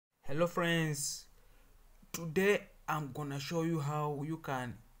Hello friends, today I'm gonna show you how you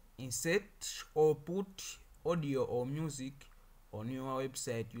can insert or put audio or music on your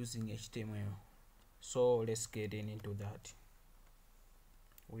website using HTML. So let's get into that.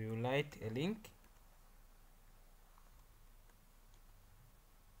 We will write a link,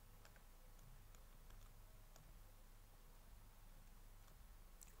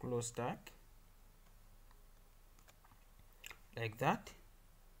 close tag, like that.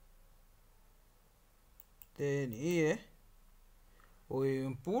 Then here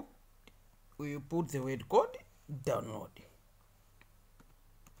we put the word code download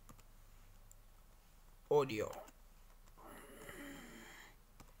audio.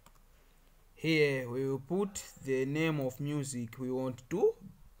 Here we will put the name of music we want to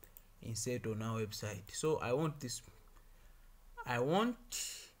insert on our website. So I want this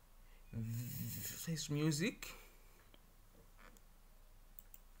music.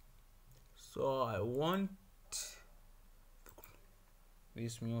 So I want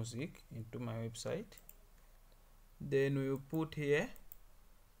this music into my website. Then we will put here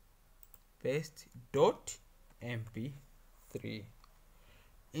paste .mp3.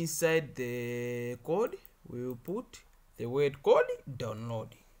 Inside the code we will put the word code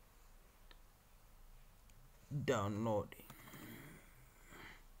download.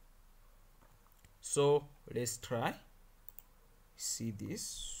 So let's try. See this.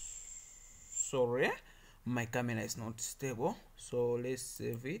 Sorry, my camera is not stable, so let's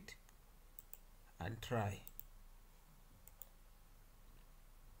save it and try.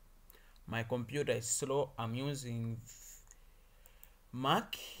 My computer is slow. I'm using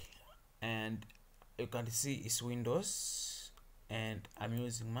Mac and you can see it's Windows, and I'm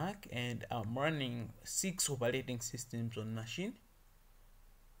using Mac and I'm running 6 operating systems on machine,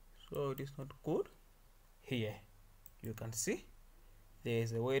 so it is not good. Here you can see there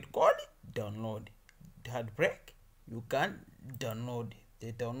is a word called download. Hard break, you can download.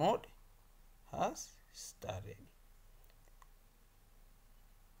 The download has started.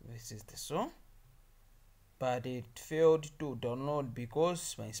 This is the song, but it failed to download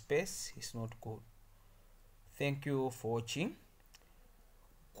because my space is not good. Thank you for watching.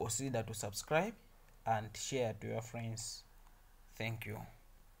 Consider to subscribe and share to your friends. Thank you.